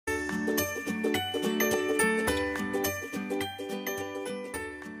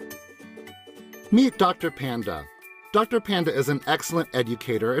Meet Dr. Panda. Dr. Panda is an excellent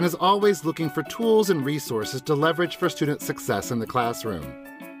educator and is always looking for tools and resources to leverage for student success in the classroom.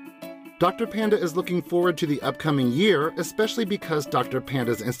 Dr. Panda is looking forward to the upcoming year, especially because Dr.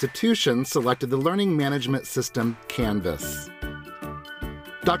 Panda's institution selected the learning management system Canvas.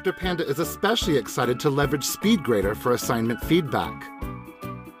 Dr. Panda is especially excited to leverage Speedgrader for assignment feedback.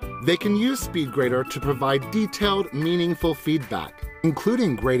 They can use Speedgrader to provide detailed, meaningful feedback,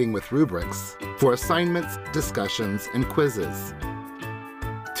 including grading with rubrics, for assignments, discussions, and quizzes.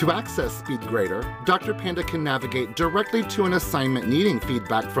 To access Speedgrader, Dr. Panda can navigate directly to an assignment needing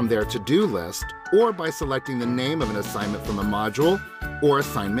feedback from their to-do list, or by selecting the name of an assignment from a module or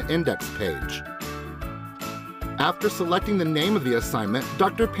assignment index page. After selecting the name of the assignment,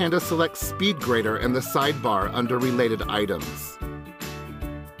 Dr. Panda selects Speedgrader in the sidebar under Related Items.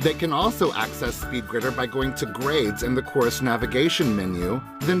 They can also access Speedgrader by going to Grades in the course navigation menu,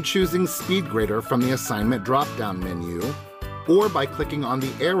 then choosing Speedgrader from the assignment drop-down menu, or by clicking on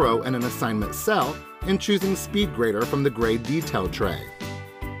the arrow in an assignment cell and choosing Speedgrader from the grade detail tray.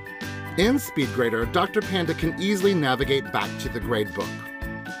 In Speedgrader, Dr. Panda can easily navigate back to the gradebook.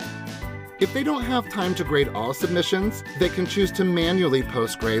 If they don't have time to grade all submissions, they can choose to manually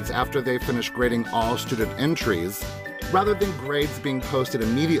post grades after they finish grading all student entries, rather than grades being posted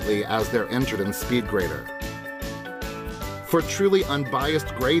immediately as they're entered in Speedgrader. For truly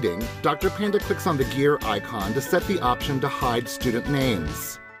unbiased grading, Dr. Panda clicks on the gear icon to set the option to hide student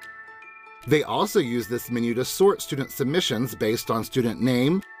names. They also use this menu to sort student submissions based on student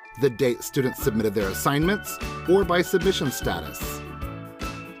name, the date students submitted their assignments, or by submission status.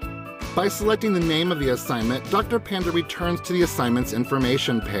 By selecting the name of the assignment, Dr. Panda returns to the assignment's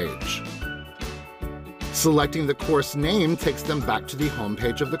information page. Selecting the course name takes them back to the home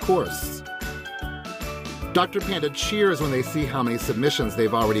page of the course. Dr. Panda cheers when they see how many submissions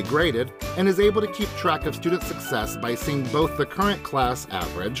they've already graded and is able to keep track of student success by seeing both the current class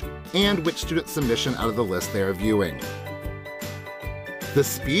average and which student submission out of the list they are viewing. The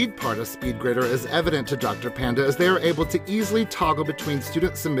speed part of Speedgrader is evident to Dr. Panda as they are able to easily toggle between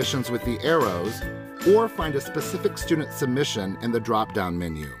student submissions with the arrows or find a specific student submission in the drop-down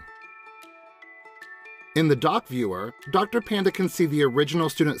menu. In the Doc Viewer, Dr. Panda can see the original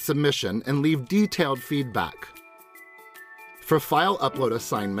student submission and leave detailed feedback. For file upload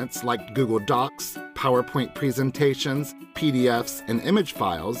assignments like Google Docs, PowerPoint presentations, PDFs, and image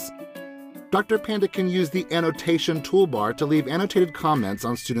files, Dr. Panda can use the Annotation toolbar to leave annotated comments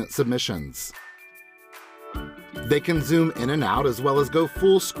on student submissions. They can zoom in and out as well as go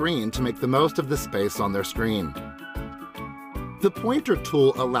full screen to make the most of the space on their screen. The Pointer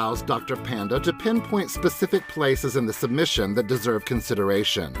tool allows Dr. Panda to pinpoint specific places in the submission that deserve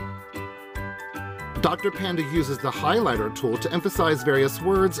consideration. Dr. Panda uses the Highlighter tool to emphasize various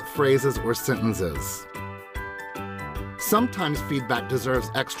words, phrases, or sentences. Sometimes feedback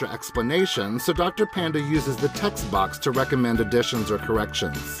deserves extra explanation, so Dr. Panda uses the text box to recommend additions or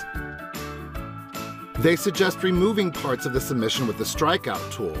corrections. They suggest removing parts of the submission with the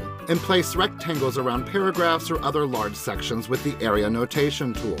Strikeout tool and place rectangles around paragraphs or other large sections with the Area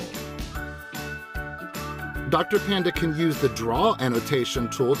Notation tool. Dr. Panda can use the Draw Annotation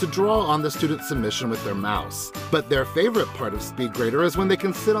tool to draw on the student submission with their mouse, but their favorite part of Speedgrader is when they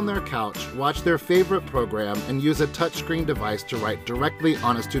can sit on their couch, watch their favorite program, and use a touchscreen device to write directly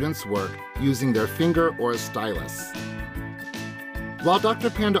on a student's work using their finger or a stylus. While Dr.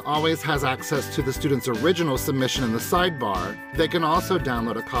 Panda always has access to the student's original submission in the sidebar, they can also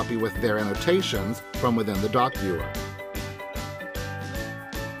download a copy with their annotations from within the Doc Viewer.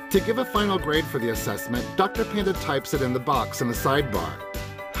 To give a final grade for the assessment, Dr. Panda types it in the box in the sidebar.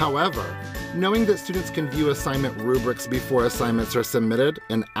 However, knowing that students can view assignment rubrics before assignments are submitted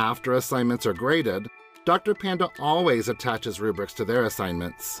and after assignments are graded, Dr. Panda always attaches rubrics to their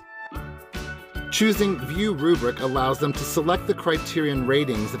assignments. Choosing View Rubric allows them to select the criterion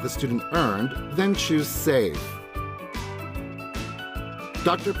ratings that the student earned, then choose Save.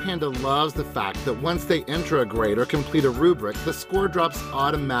 Dr. Panda loves the fact that once they enter a grade or complete a rubric, the score drops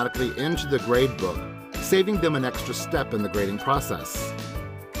automatically into the gradebook, saving them an extra step in the grading process.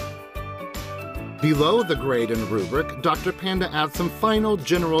 Below the grade and rubric, Dr. Panda adds some final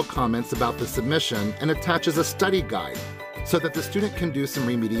general comments about the submission and attaches a study guide so that the student can do some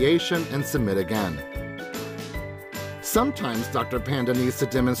remediation and submit again. Sometimes Dr. Panda needs to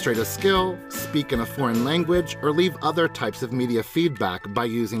demonstrate a skill, speak in a foreign language, or leave other types of media feedback by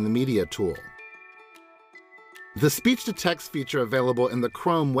using the Media tool. The speech-to-text feature available in the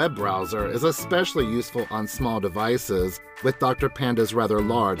Chrome web browser is especially useful on small devices with Dr. Panda's rather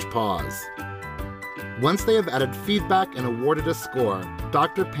large paws. Once they have added feedback and awarded a score,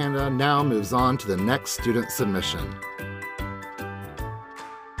 Dr. Panda now moves on to the next student submission.